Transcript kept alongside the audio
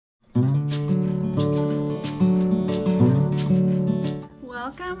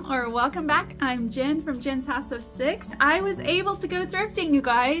welcome back. I'm Jen from Jen's House of Six. I was able to go thrifting, you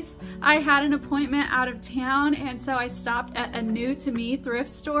guys. I had an appointment out of town, and so I stopped at a new to me thrift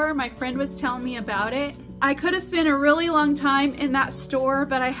store. My friend was telling me about it. I could have spent a really long time in that store,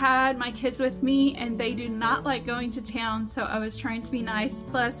 but I had my kids with me and they do not like going to town, so I was trying to be nice.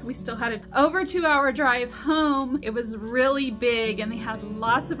 Plus, we still had an over 2-hour drive home. It was really big and they had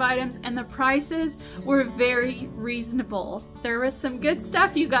lots of items and the prices were very reasonable. There was some good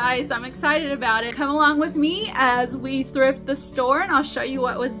stuff, you guys. I'm excited about it. Come along with me as we thrift the store and I'll show you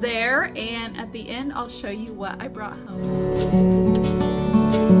what was there, and at the end I'll show you what I brought home.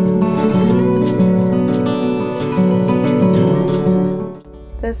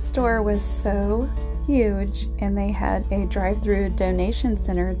 This store was so huge, and they had a drive-through donation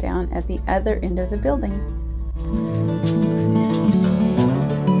center down at the other end of the building.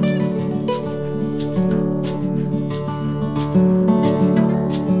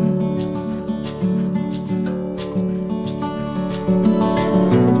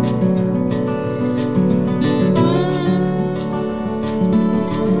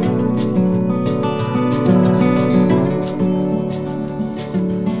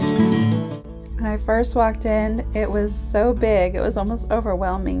 First walked in, it was so big, it was almost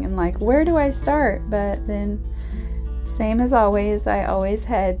overwhelming and like, where do I start? But then, same as always, I always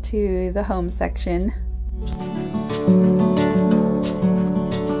head to the home section.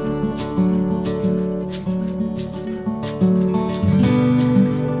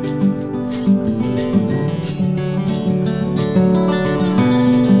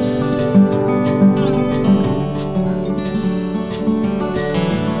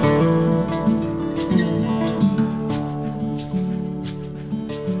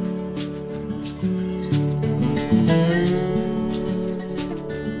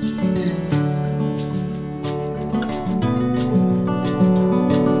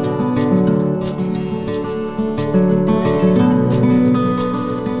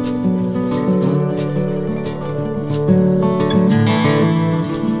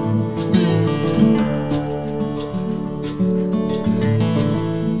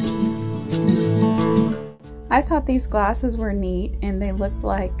 I thought these glasses were neat and they looked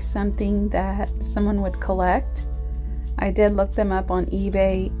like something that someone would collect. I did look them up on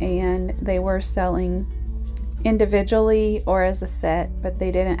eBay and they were selling individually or as a set, but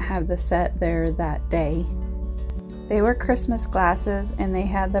they didn't have the set there that day. They were Christmas glasses and they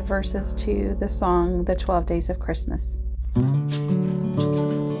had the verses to the song The 12 Days of Christmas.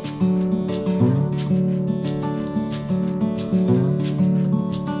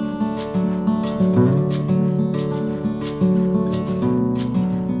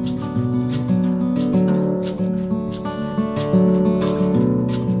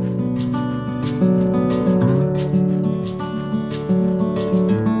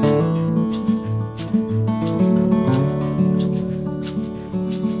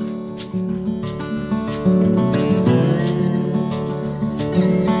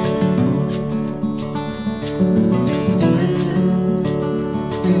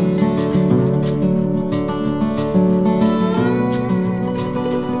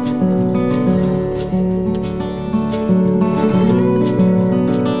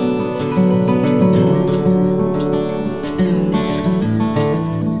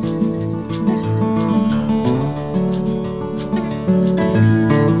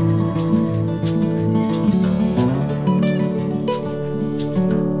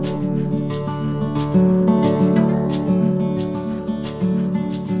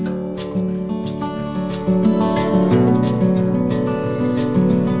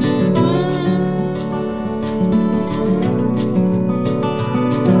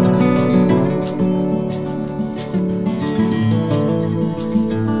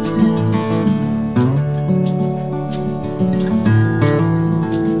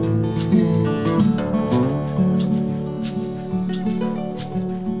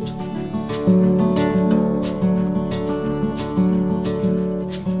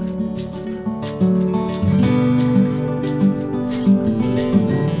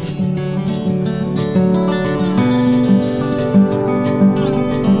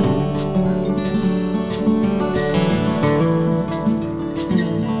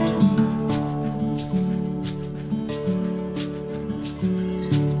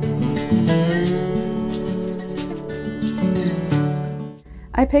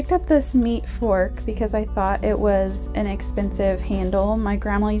 I picked up this meat fork because I thought it was an expensive handle. My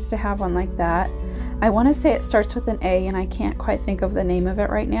grandma used to have one like that. I want to say it starts with an A and I can't quite think of the name of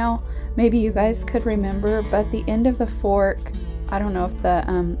it right now. Maybe you guys could remember, but the end of the fork I don't know if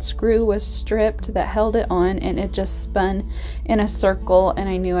the screw was stripped that held it on, and it just spun in a circle, and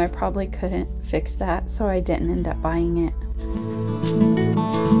I knew I probably couldn't fix that, so I didn't end up buying it.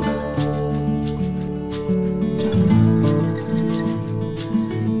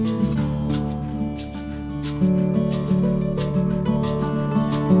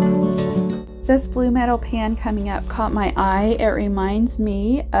 This blue metal pan coming up caught my eye. It reminds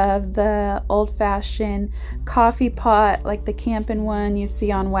me of the old-fashioned coffee pot, like the camping one you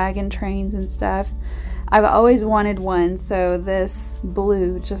see on wagon trains and stuff. I've always wanted one, so this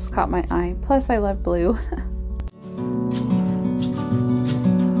blue just caught my eye. Plus, I love blue.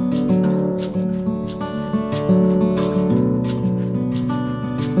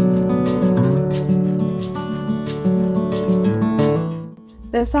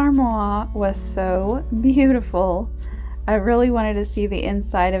 This armoire was so beautiful. I really wanted to see the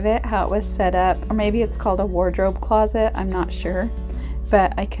inside of it, how it was set up, or maybe it's called a wardrobe closet, I'm not sure,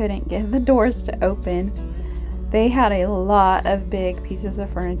 but I couldn't get the doors to open. They had a lot of big pieces of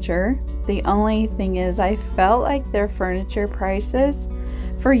furniture. The only thing is I felt like their furniture prices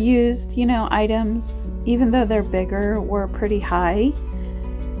for used, you know, items, even though they're bigger, were pretty high.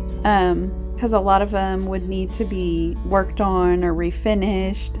 Because a lot of them would need to be worked on or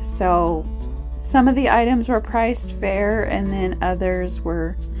refinished, so some of the items were priced fair and then others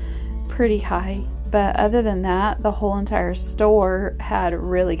were pretty high. But other than that, the whole entire store had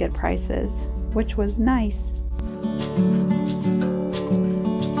really good prices, which was nice.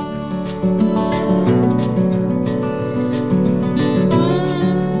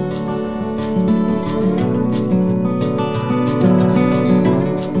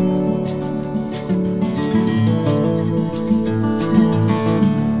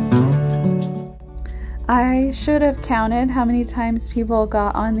 I should have counted how many times people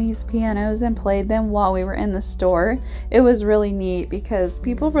got on these pianos and played them while we were in the store. It was really neat because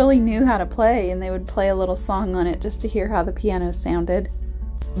people really knew how to play, and they would play a little song on it just to hear how the piano sounded.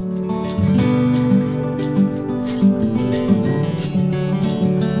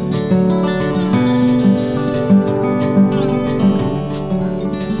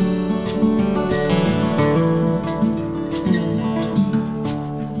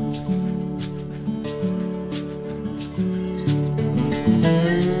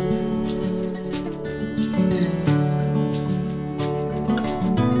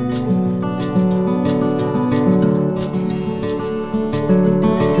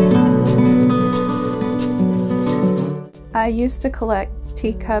 I used to collect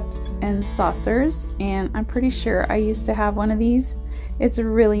teacups and saucers, and I'm pretty sure I used to have one of these. It's a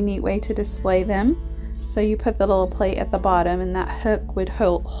really neat way to display them. So you put the little plate at the bottom, and that hook would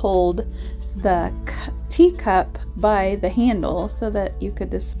hold the teacup by the handle so that you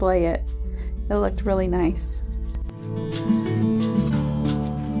could display it. It looked really nice.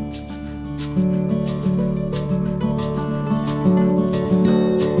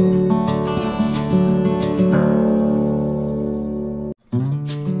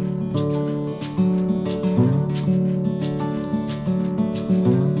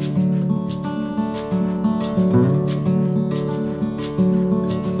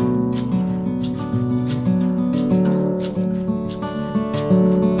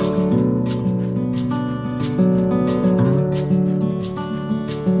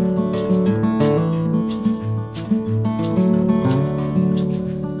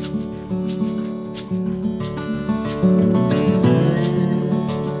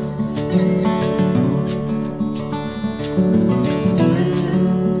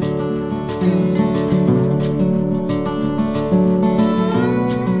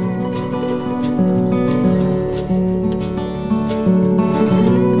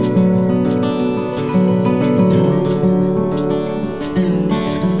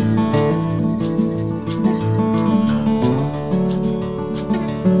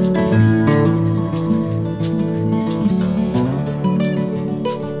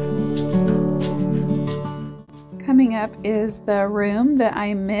 Coming up is the room that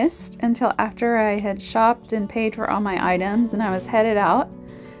I missed until after I had shopped and paid for all my items, and I was headed out.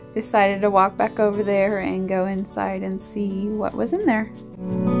 Decided to walk back over there and go inside and see what was in there.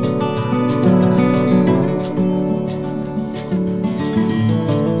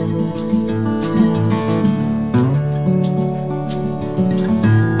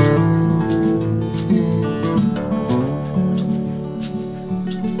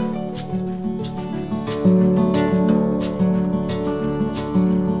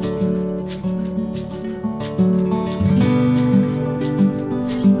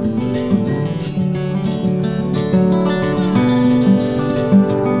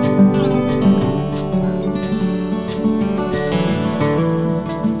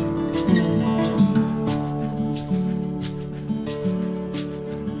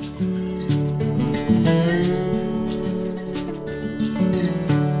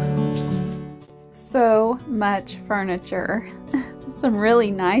 much furniture. Some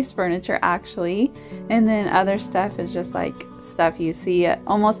really nice furniture actually, and then other stuff is just like stuff you see at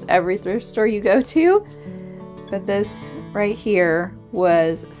almost every thrift store you go to. But this right here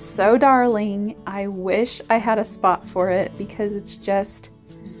was so darling. I wish I had a spot for it because it's just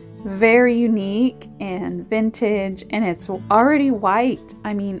very unique and vintage, and it's already white.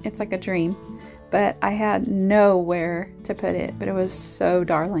 I mean, it's like a dream, but I had nowhere to put it, but it was so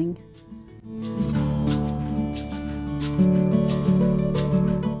darling.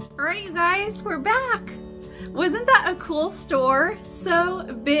 Alright you guys, we're back. Wasn't that a cool store? So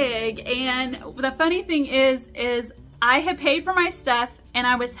big. And the funny thing is I had paid for my stuff and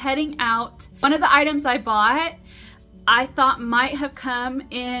I was heading out. One of the items I bought I thought might have come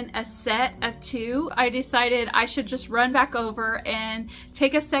in a set of 2. I decided I should just run back over and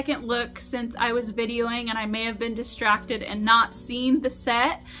take a second look since I was videoing and I may have been distracted and not seen the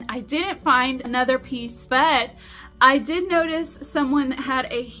set. I didn't find another piece, but I did notice someone had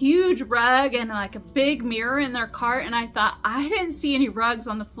a huge rug and like a big mirror in their cart, and I thought, I didn't see any rugs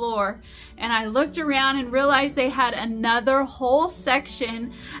on the floor. And I looked around and realized they had another whole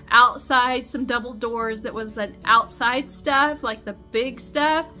section outside some double doors that was an outside stuff, like the big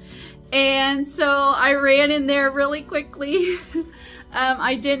stuff. And so I ran in there really quickly.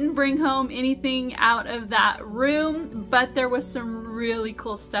 I didn't bring home anything out of that room, but there was some really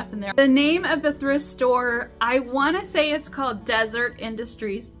cool stuff in there. The name of the thrift store, I want to say it's called Desert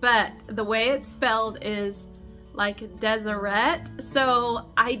Industries, but the way it's spelled is like Deseret, so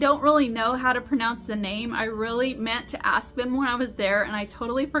I don't really know how to pronounce the name. I really meant to ask them when I was there and I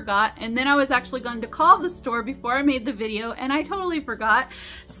totally forgot, and then I was actually going to call the store before I made the video and I totally forgot,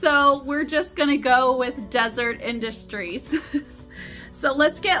 so we're just gonna go with Desert Industries. So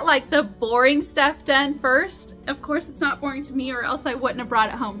let's get like the boring stuff done first. Of course it's not boring to me or else I wouldn't have brought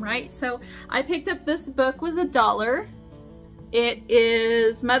it home, right? So I picked up this book, was $1. It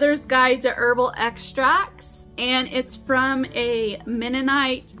is Mother's Guide to Herbal Extracts, and it's from a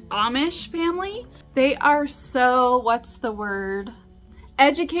Mennonite Amish family. They are so, what's the word?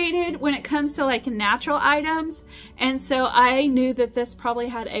 Educated when it comes to like natural items, and so I knew that this probably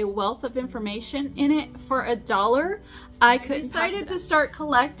had a wealth of information in it for $1. I decided to start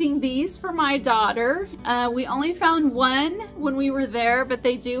collecting these for my daughter. We only found one when we were there, but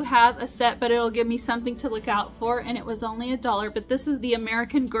they do have a set, but it'll give me something to look out for, and it was only $1. But this is the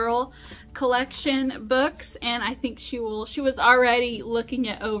American Girl collection books, and I think she was already looking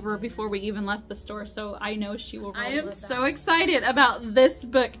it over before we even left the store, so I know she will really love that. I am so excited about this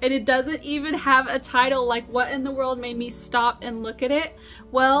book, and it doesn't even have a title. Like, what in the world made me stop and look at it?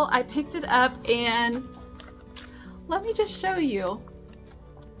 Well, I picked it up and let me just show you.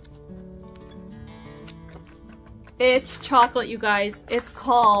 It's chocolate, you guys. It's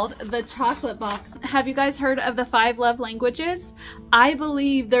called The Chocolate Box. Have you guys heard of the 5 love languages? I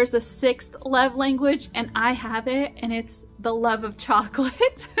believe there's a 6th love language, and I have it, and it's the love of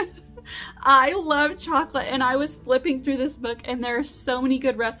chocolate. I love chocolate, and I was flipping through this book, and there are so many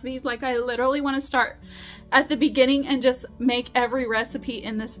good recipes. Like, I literally want to start at the beginning and just make every recipe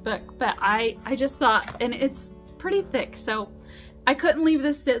in this book, but I just thought, and it's pretty thick, so I couldn't leave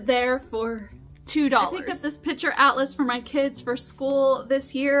this there for $2. I picked up this picture atlas for my kids for school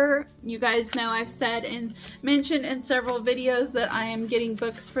this year. You guys know I've said and mentioned in several videos that I am getting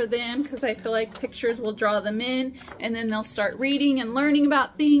books for them because I feel like pictures will draw them in and then they'll start reading and learning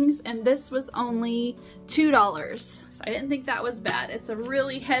about things, and this was only $2. So I didn't think that was bad. It's a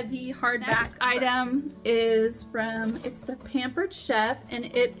really heavy hardback item. Is from, it's the Pampered Chef, and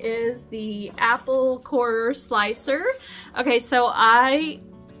it is the apple quarter slicer. Okay, so I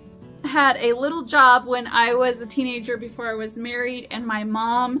had a little job when I was a teenager before I was married, and my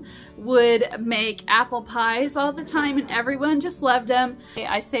mom would make apple pies all the time and everyone just loved them.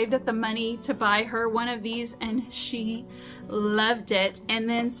 I saved up the money to buy her one of these and she loved it, and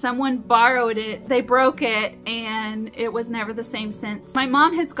then someone borrowed it, they broke it, and it was never the same since. My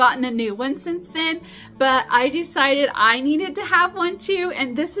mom has gotten a new one since then, but I decided I needed to have one too,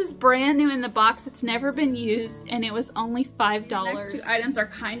 and this is brand new in the box. It's never been used, and it was only $5. The next 2 items are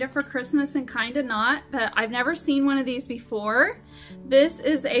kind of for Christmas and kind of not, but I've never seen one of these before. This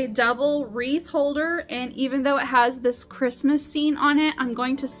is a double wreath holder, and even though it has this Christmas scene on it, I'm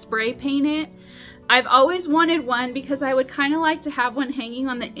going to spray paint it. I've always wanted one because I would kind of like to have one hanging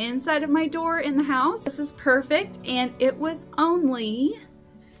on the inside of my door in the house. This is perfect, and it was only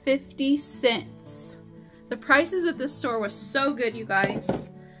 50 cents. The prices at this store was so good, you guys.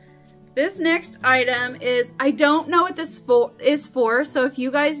 This next item is, I don't know what this is for, so if you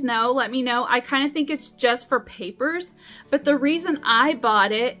guys know, let me know. I kind of think it's just for papers, but the reason I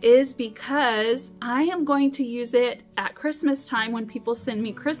bought it is because I am going to use it at Christmas time when people send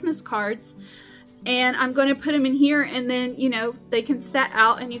me Christmas cards. And I'm going to put them in here, and then, you know, they can set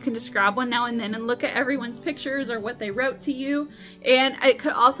out and you can just grab one now and then and look at everyone's pictures or what they wrote to you. And it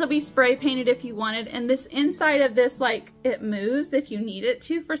could also be spray painted if you wanted. And this inside of this, like, it moves if you need it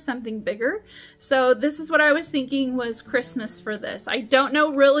to for something bigger. So this is what I was thinking was Christmas for this. I don't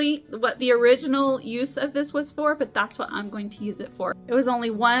know really what the original use of this was for, but that's what I'm going to use it for. It was only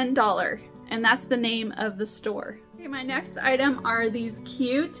 $1, and that's the name of the store. Okay, my next item are these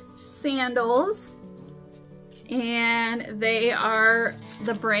cute sandals, and they are,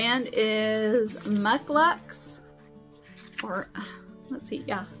 the brand is Mucklux, or let's see,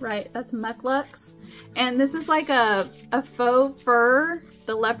 yeah, right, that's Mucklux. And this is like a faux fur,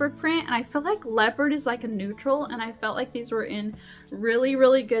 the leopard print, and I feel like leopard is like a neutral, and I felt like these were in really,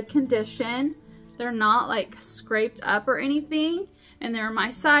 really good condition. They're not like scraped up or anything. And they're my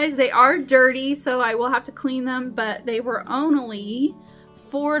size. They are dirty, so I will have to clean them, but they were only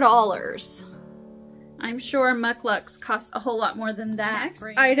 $4. I'm sure Mucklux costs a whole lot more than that.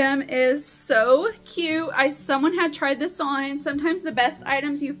 Next item is so cute. Someone had tried this on. Sometimes the best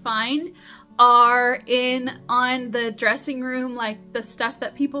items you find are on the dressing room, like the stuff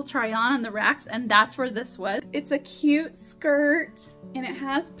that people try on the racks, and that's where this was. It's a cute skirt, and it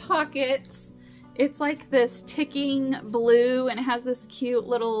has pockets. It's like this ticking blue, and it has this cute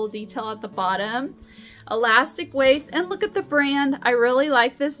little detail at the bottom. Elastic waist, and look at the brand. I really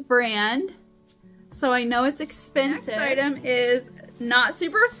like this brand, so I know it's expensive. Next item is not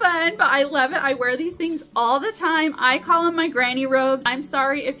super fun, but I love it. I wear these things all the time. I call them my granny robes. I'm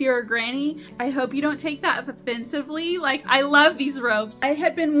sorry if you're a granny. I hope you don't take that offensively. Like, I love these robes. I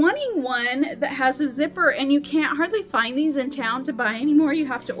had been wanting one that has a zipper, and you can't hardly find these in town to buy anymore. You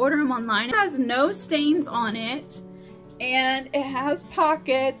have to order them online. It has no stains on it, and it has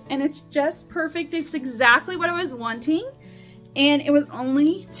pockets, and it's just perfect. It's exactly what I was wanting, and it was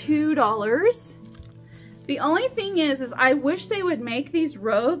only $2. The only thing is I wish they would make these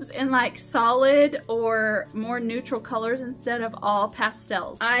robes in like solid or more neutral colors instead of all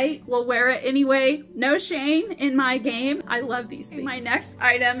pastels. I will wear it anyway. No shame in my game. I love these things. My next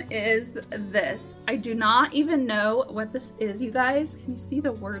item is this. I do not even know what this is, you guys. Can you see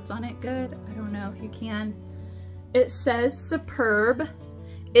the words on it good? I don't know if you can. It says Superb.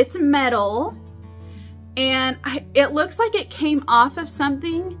 It's metal, and it looks like it came off of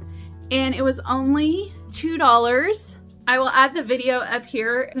something, and it was only $2. I will add the video up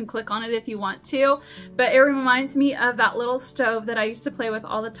here and click on it if you want to, but it reminds me of that little stove that I used to play with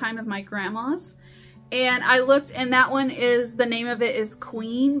all the time of my grandma's. And I looked, and that one is, the name of it is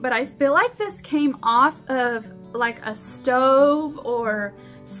Queen, but I feel like this came off of like a stove or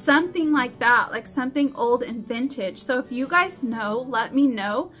something like that, like something old and vintage. So if you guys know, let me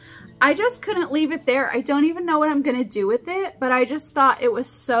know. I just couldn't leave it there. I don't even know what I'm gonna do with it, but I just thought it was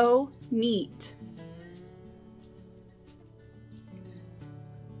so neat.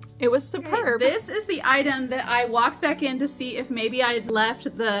 It was superb. Okay, this is the item that I walked back in to see if maybe I had left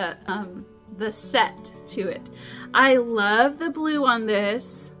the set to it. I love the blue on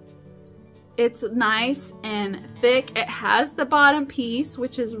this. It's nice and thick. It has the bottom piece,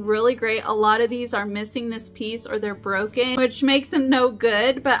 which is really great. A lot of these are missing this piece or they're broken, which makes them no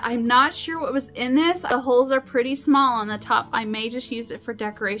good, but I'm not sure what was in this. The holes are pretty small on the top. I may just use it for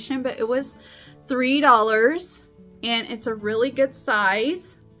decoration, but it was $3, and it's a really good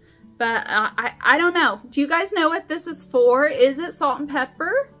size. But I don't know. Do you guys know what this is for? Is it salt and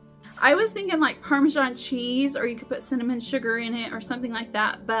pepper? I was thinking like Parmesan cheese, or you could put cinnamon sugar in it or something like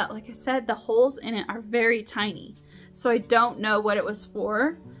that. But like I said, the holes in it are very tiny. So I don't know what it was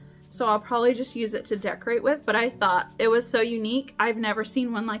for. So I'll probably just use it to decorate with. But I thought it was so unique. I've never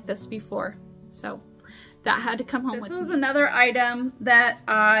seen one like this before. So that had to come home with me. This was another item that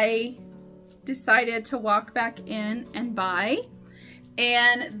I decided to walk back in and buy.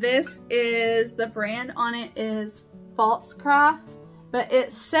 And this is, the brand on it is Faltzcraft, but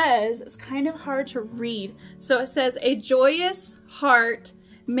it says, it's kind of hard to read. So it says, a joyous heart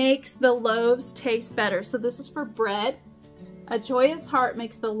makes the loaves taste better. So this is for bread. A joyous heart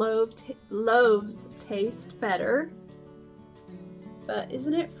makes the loaves taste better. But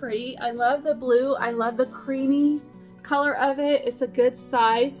isn't it pretty? I love the blue. I love the creamy color of it. It's a good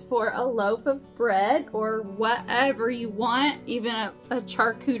size for a loaf of bread or whatever you want, even a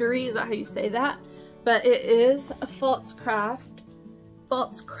charcuterie, is that how you say that? But it is a Faltzcraft,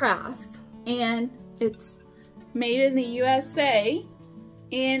 and it's made in the USA,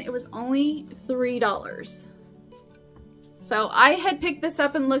 and it was only $3. So I had picked this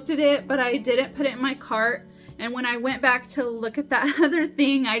up and looked at it, but I didn't put it in my cart. And when I went back to look at that other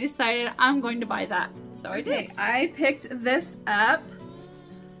thing, I decided I'm going to buy that. So I did. I picked this up.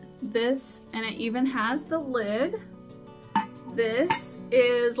 This, and it even has the lid. This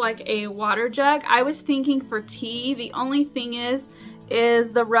is like a water jug. I was thinking for tea. The only thing is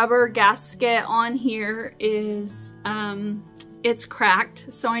the rubber gasket on here is, it's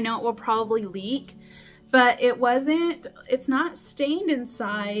cracked. So I know it will probably leak. But it's not stained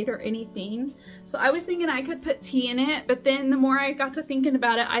inside or anything. So I was thinking I could put tea in it, but then the more I got to thinking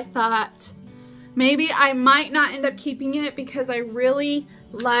about it, I thought maybe I might not end up keeping it because I really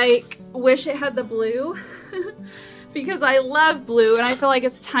wish it had the blue because I love blue and I feel like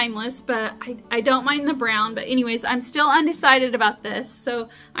it's timeless, but I don't mind the brown. But anyways, I'm still undecided about this. So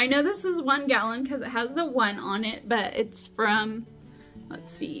I know this is 1 gallon because it has the 1 on it, but it's from,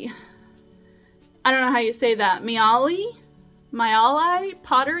 let's see, I don't know how you say that. Mayali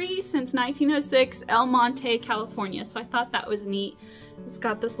Pottery since 1906, El Monte, California. So I thought that was neat. It's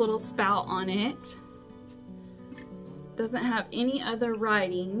got this little spout on it. Doesn't have any other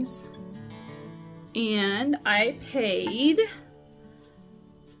writings. And I paid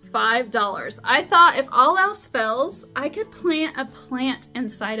 $5. I thought if all else fails, I could plant a plant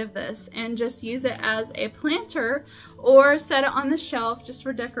inside of this and just use it as a planter or set it on the shelf just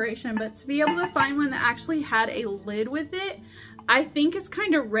for decoration. But to be able to find one that actually had a lid with it, I think is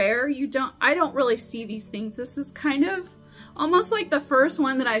kind of rare. I don't really see these things. This is kind of almost like the first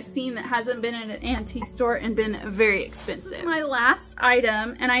one that I've seen that hasn't been in an antique store and been very expensive. This is my last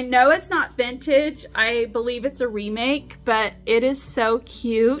item, and I know it's not vintage. I believe it's a remake, but it is so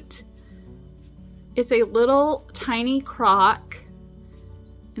cute. It's a little tiny crock,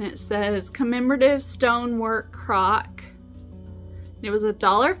 and it says commemorative stonework crock. It was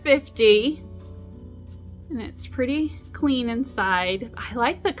 $1.50, and it's pretty clean inside. I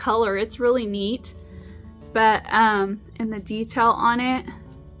like the color, it's really neat. But and the detail on it,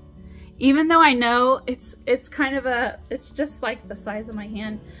 even though I know it's kind of it's just like the size of my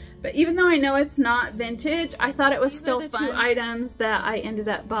hand, but even though I know it's not vintage, I thought it was still fun. 2 items that I ended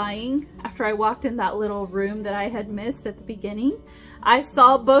up buying after I walked in that little room that I had missed at the beginning. I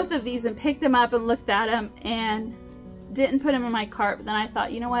saw both of these and picked them up and looked at them and didn't put them in my cart, but then I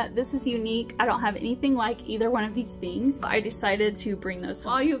thought, you know what, this is unique. I don't have anything like either one of these things. So I decided to bring those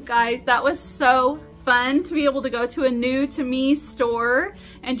home. Oh, you guys, that was so fun to be able to go to a new to me store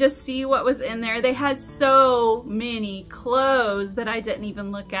and just see what was in there. They had so many clothes that I didn't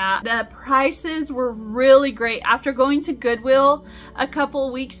even look at. The prices were really great. After going to Goodwill a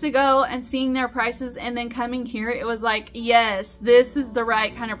couple weeks ago and seeing their prices and then coming here, it was like, yes, this is the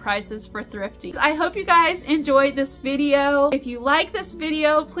right kind of prices for thrifting. I hope you guys enjoyed this video. If you like this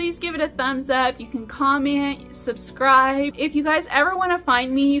video, please give it a thumbs up. You can comment, subscribe. If you guys ever want to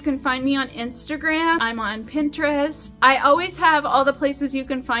find me, you can find me on Instagram. I'm on Pinterest. I always have all the places you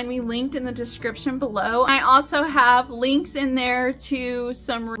can find me linked in the description below. I also have links in there to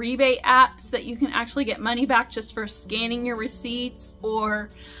some rebate apps that you can actually get money back just for scanning your receipts or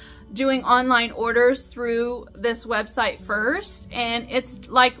doing online orders through this website first, and it's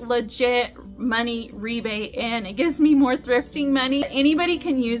like legit money rebate and it gives me more thrifting money. Anybody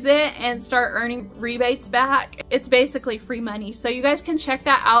can use it and start earning rebates back. It's basically free money, so you guys can check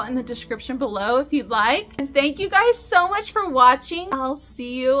that out in the description below if you'd like. And thank you guys so much for watching. I'll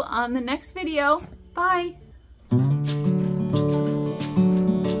see you on the next video. Bye.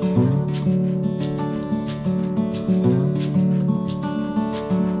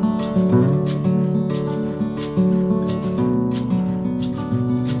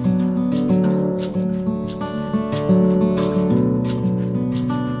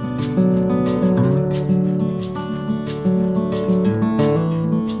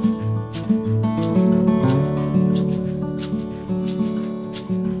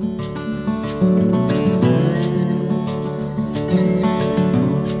 you.